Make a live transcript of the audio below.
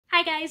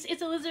Hi guys,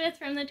 it's Elizabeth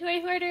from the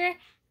Toy Hoarder.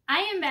 I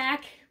am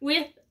back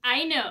with,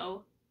 I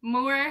know,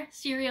 more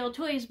cereal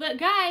toys, but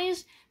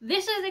guys,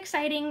 this is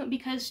exciting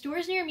because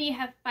stores near me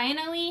have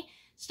finally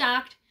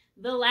stocked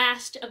the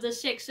last of the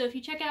 6. So if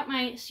you check out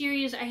my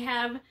series, I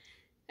have,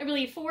 I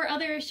believe, 4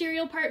 other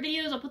cereal part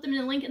videos. I'll put them in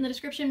the link in the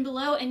description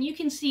below, and you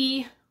can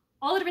see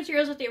all the different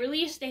cereals that they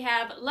released. They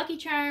have Lucky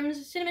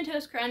Charms, Cinnamon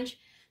Toast Crunch,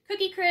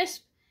 Cookie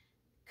Crisp,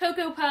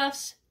 Cocoa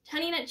Puffs,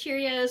 Honey Nut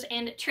Cheerios,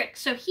 and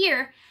Trix. So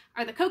here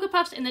are the Cocoa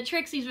Puffs and the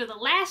Trix. These were the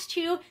last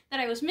 2 that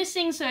I was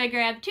missing, so I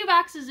grabbed 2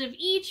 boxes of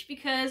each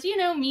because, you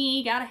know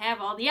me, gotta have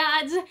all the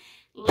odds.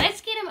 Let's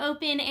get them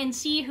open and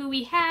see who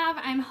we have.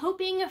 I'm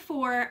hoping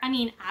for, I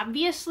mean,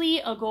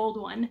 obviously a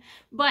gold one,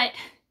 but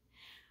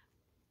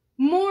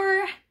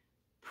more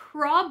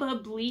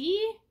probably,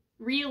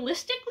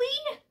 realistically,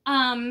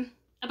 a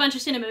bunch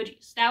of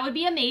Cinnamojis. That would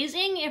be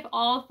amazing if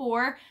all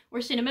 4 were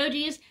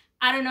Cinnamojis.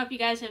 I don't know if you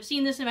guys have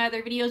seen this in my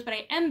other videos, but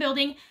I am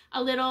building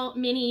a little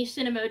mini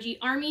Cinnamoji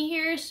army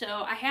here. So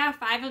I have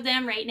 5 of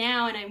them right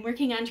now, and I'm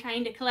working on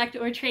trying to collect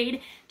or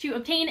trade to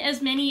obtain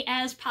as many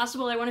as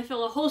possible. I want to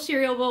fill a whole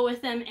cereal bowl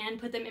with them and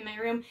put them in my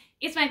room.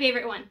 It's my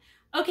favorite one.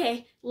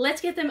 Okay,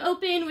 let's get them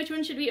open. Which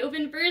one should we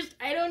open first?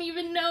 I don't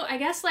even know. I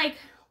guess like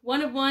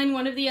one of one,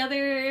 one of the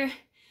other.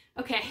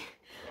 Okay,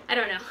 I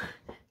don't know.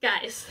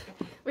 Guys,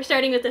 we're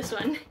starting with this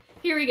one.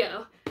 Here we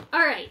go. All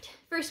right,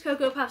 first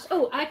Cocoa Puffs.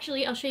 Oh,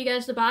 actually, I'll show you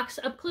guys the box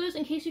up close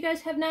in case you guys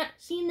have not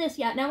seen this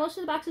yet. Now, most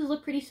of the boxes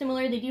look pretty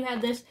similar. They do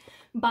have this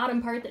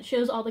bottom part that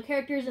shows all the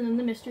characters and then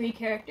the mystery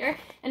character.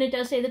 And it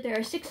does say that there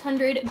are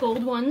 600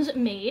 gold ones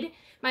made.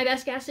 My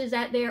best guess is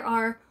that there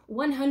are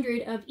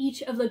 100 of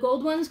each of the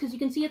gold ones, because you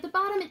can see at the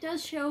bottom it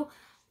does show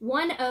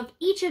one of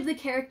each of the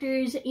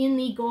characters in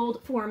the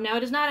gold form. Now,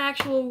 it is not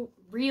actual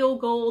real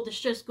gold, it's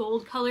just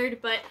gold colored,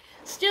 but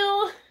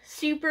still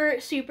super,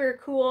 super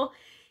cool.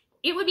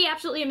 It would be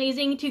absolutely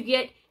amazing to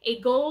get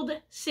a gold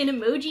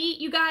Cinnamoji,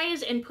 you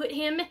guys, and put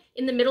him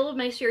in the middle of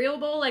my cereal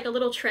bowl, like a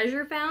little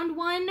treasure found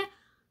one.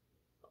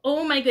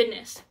 Oh my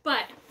goodness.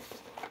 But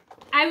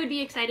I would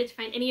be excited to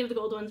find any of the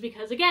gold ones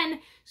because,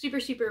 again, super,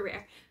 super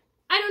rare.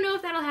 I don't know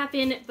if that'll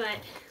happen, but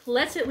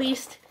let's at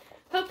least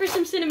hope for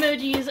some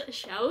Cinnamojis,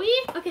 shall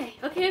we? Okay.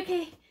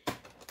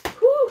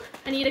 Whew,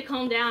 I need to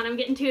calm down. I'm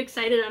getting too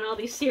excited on all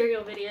these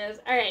cereal videos.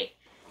 All right.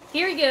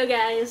 Here we go,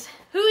 guys.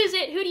 Who is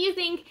it? Who do you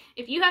think?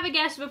 If you have a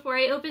guess before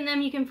I open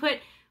them, you can put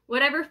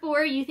whatever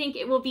 4 you think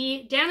it will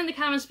be down in the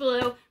comments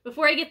below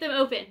before I get them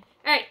open.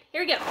 All right,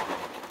 here we go.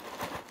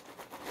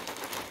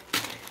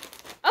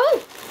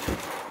 Oh!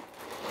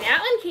 That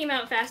one came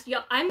out fast.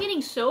 Y'all, I'm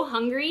getting so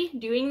hungry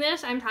doing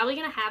this. I'm probably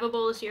going to have a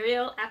bowl of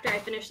cereal after I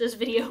finish this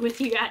video with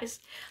you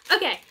guys.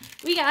 Okay,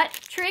 we got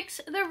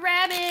Trix the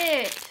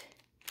Rabbit.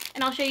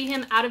 And I'll show you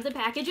him out of the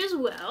package as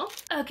well.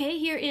 Okay,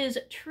 here is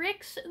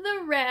Trix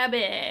the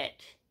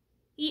Rabbit.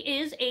 He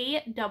is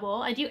a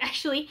double. I do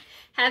actually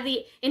have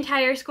the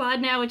entire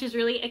squad now, which is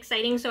really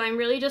exciting. So I'm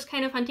really just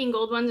kind of hunting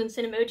gold ones and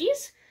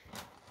Cinnamojis.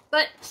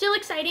 But still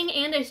exciting,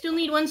 and I still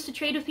need ones to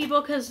trade with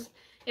people because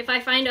if I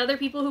find other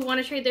people who want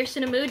to trade their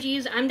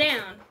Cinnamojis, I'm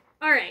down.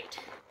 All right.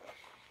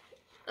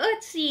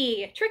 Let's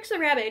see. Trix the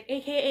Rabbit,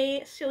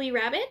 aka Silly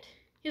Rabbit.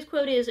 His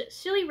quote is,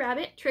 "Silly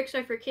Rabbit, tricks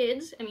are for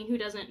kids." I mean, who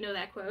doesn't know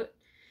that quote?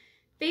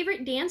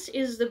 Favorite dance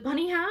is the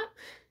bunny hop.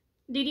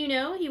 Did you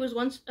know he was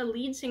once a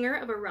lead singer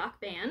of a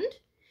rock band?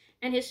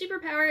 And his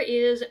superpower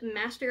is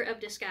Master of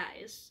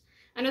Disguise.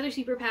 Another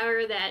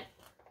superpower that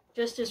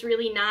just is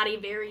really not a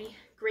very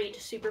great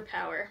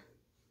superpower.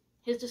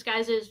 His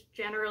disguises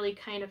generally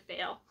kind of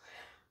fail.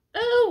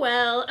 Oh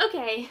well,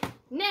 okay.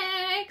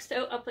 Next!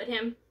 Oh, I'll put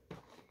him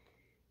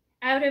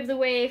out of the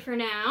way for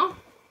now.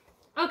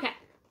 Okay.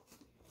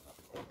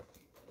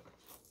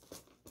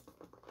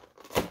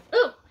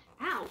 Oh,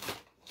 ow.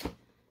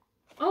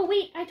 Oh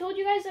wait, I told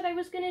you guys that I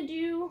was gonna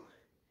do...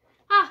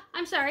 Ah,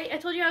 I'm sorry. I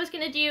told you I was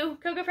gonna do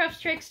Cocoa Puffs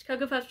Trix,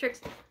 Cocoa Puffs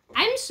Trix.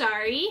 I'm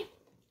sorry.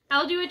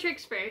 I'll do a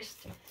Trix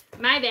first.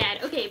 My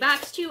bad. Okay,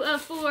 box 2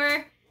 of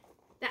 4.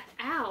 That,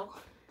 ow.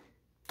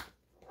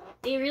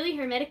 They really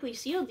hermetically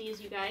sealed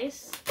these, you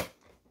guys.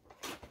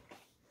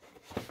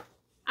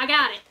 I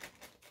got it.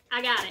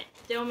 I got it.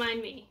 Don't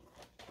mind me.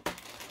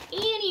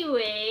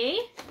 Anyway,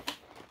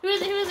 who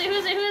is it? Who is it? Who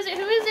is it? Who is it?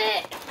 Who is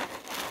it?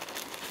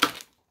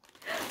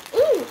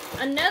 Ooh,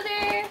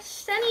 another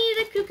Sonny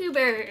the Cuckoo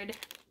Bird.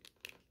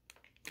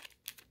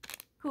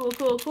 Cool,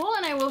 cool, cool.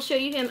 And I will show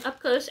you him up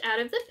close out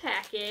of the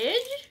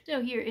package.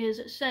 So here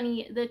is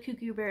Sonny the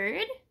Cuckoo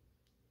Bird.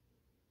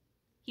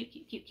 Cute,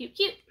 cute, cute, cute,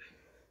 cute.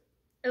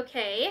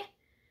 Okay.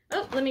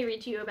 Oh, let me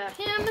read to you about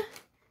him.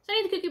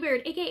 Sonny the Cuckoo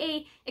Bird,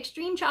 aka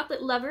Extreme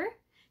Chocolate Lover.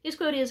 His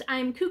quote is,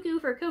 "I'm cuckoo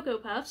for Cocoa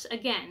Puffs."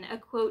 Again, a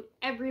quote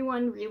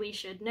everyone really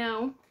should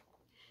know.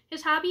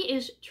 His hobby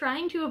is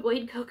trying to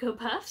avoid Cocoa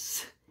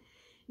Puffs.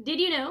 Did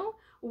you know?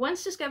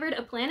 Once discovered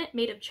a planet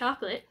made of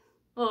chocolate.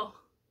 Oh,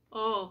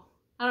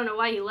 I don't know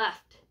why he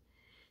left.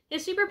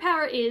 His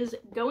superpower is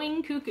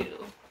going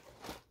cuckoo.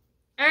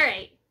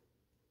 Alright.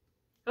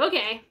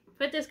 Okay,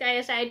 put this guy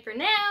aside for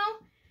now.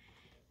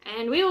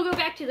 And we will go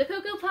back to the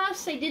Cocoa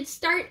Puffs. I did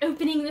start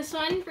opening this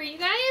one for you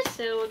guys,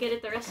 so we'll get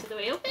it the rest of the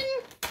way open.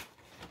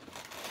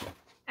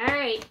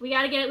 Alright, we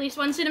gotta get at least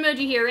one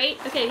Cinnamoji here, right?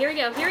 Okay, here we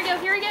go, here we go,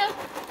 here we go.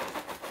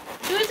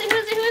 Who is it, who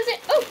is it, who is it?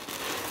 Oh!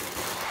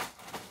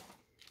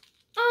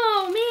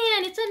 Oh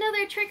man, it's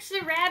another Trix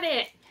the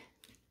Rabbit.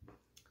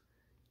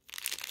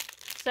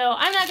 So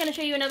I'm not gonna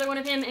show you another one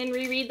of him and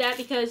reread that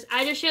because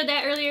I just showed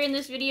that earlier in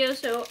this video,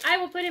 so I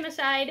will put him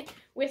aside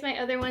with my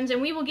other ones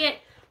and we will get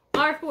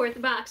our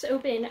fourth box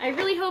open. I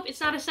really hope it's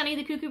not a Sonny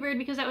the Cuckoo Bird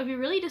because that would be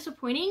really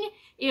disappointing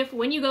if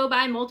when you go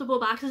buy multiple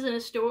boxes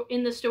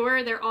in the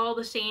store, they're all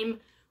the same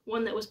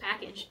one that was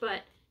packaged.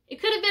 But it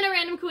could have been a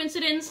random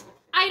coincidence.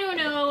 I don't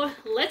know.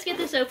 Let's get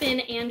this open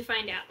and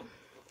find out.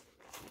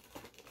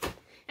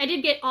 I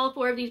did get all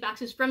 4 of these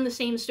boxes from the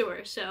same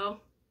store, so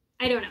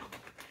I don't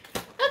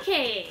know.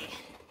 Okay,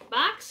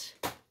 box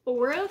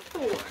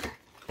 404.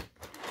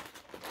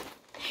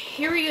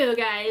 Here we go,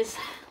 guys.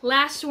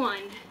 Last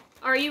one.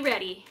 Are you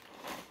ready?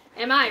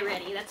 Am I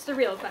ready? That's the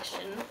real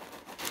question.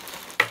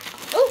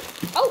 Oh,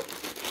 oh,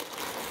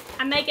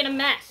 I'm making a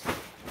mess.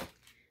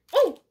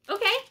 Oh,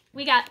 okay.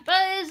 We got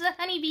Buzz the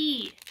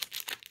Honeybee.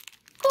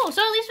 Cool,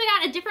 so at least we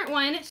got a different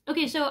one.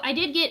 Okay, so I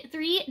did get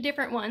 3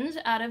 different ones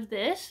out of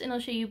this, and I'll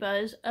show you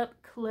Buzz up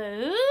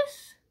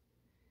close.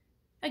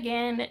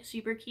 Again,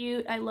 super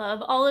cute. I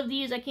love all of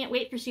these. I can't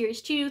wait for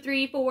series 2,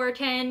 3, 4,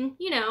 10.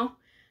 You know,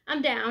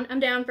 I'm down.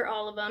 I'm down for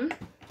all of them.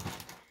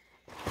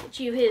 Get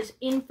you his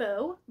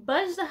info.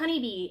 Buzz the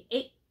Honeybee,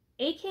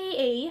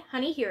 aka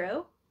Honey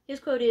Hero. His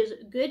quote is,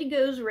 "Good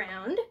goes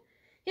round."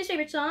 His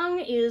favorite song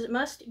is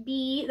 "Must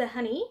Be the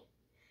Honey."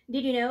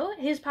 Did you know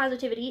his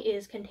positivity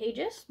is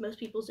contagious? Most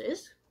people's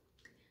is.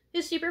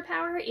 His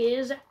superpower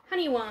is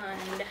Honey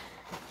Wand.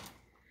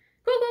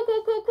 Cool, cool,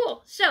 cool, cool,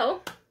 cool.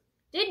 So,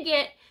 did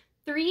get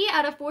 3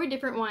 out of 4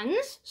 different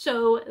ones,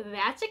 so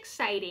that's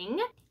exciting.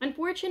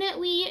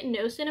 Unfortunately,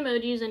 no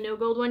Cinnamojis and no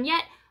gold one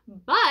yet,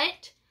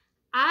 but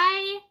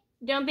I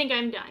don't think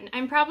I'm done.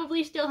 I'm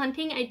probably still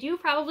hunting. I do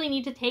probably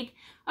need to take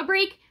a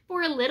break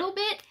for a little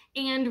bit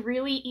and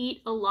really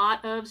eat a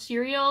lot of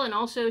cereal and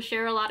also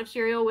share a lot of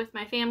cereal with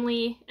my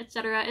family,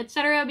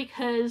 etc.,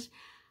 because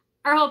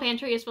our whole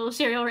pantry is full of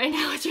cereal right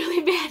now. It's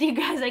really bad, you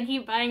guys. I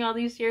keep buying all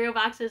these cereal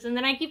boxes and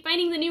then I keep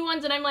finding the new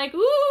ones and I'm like,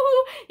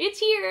 ooh, it's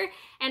here.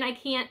 And I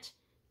can't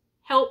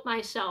help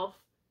myself.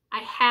 I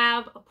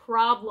have a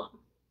problem.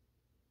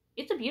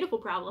 It's a beautiful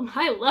problem.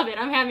 I love it.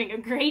 I'm having a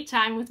great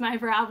time with my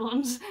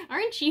problems.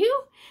 Aren't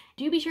you?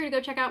 Do be sure to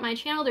go check out my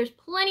channel. There's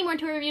plenty more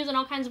toy reviews and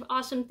all kinds of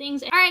awesome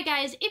things. Alright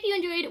guys, if you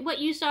enjoyed what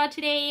you saw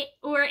today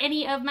or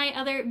any of my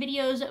other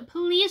videos,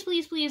 please,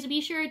 please, please be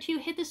sure to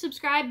hit the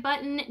subscribe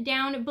button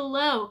down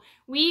below.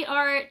 We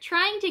are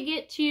trying to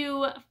get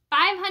to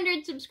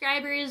 500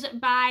 subscribers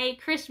by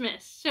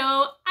Christmas. So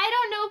I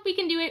don't know if we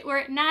can do it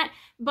or not,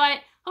 but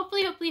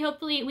hopefully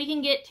we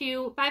can get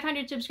to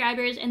 500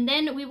 subscribers and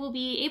then we will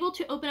be able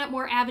to open up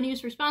more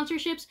avenues for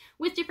sponsorships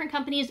with different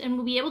companies and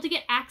we'll be able to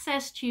get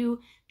access to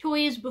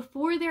toys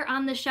before they're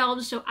on the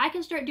shelves so I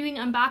can start doing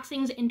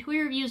unboxings and toy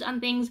reviews on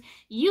things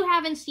you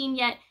haven't seen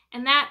yet,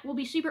 and that will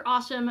be super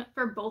awesome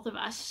for both of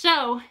us.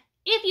 So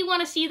if you want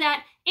to see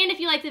that and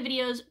if you like the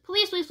videos,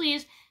 please, please,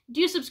 please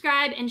do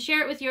subscribe and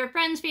share it with your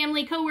friends,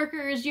 family,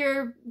 coworkers,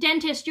 your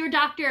dentist, your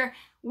doctor,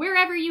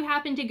 wherever you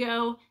happen to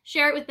go.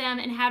 Share it with them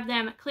and have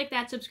them click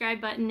that subscribe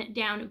button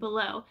down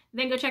below.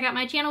 Then go check out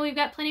my channel. We've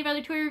got plenty of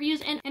other toy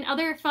reviews and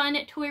other fun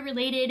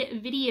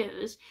toy-related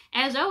videos.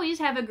 As always,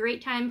 have a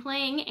great time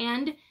playing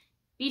and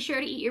be sure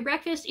to eat your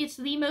breakfast. It's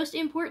the most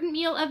important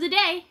meal of the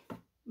day.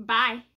 Bye.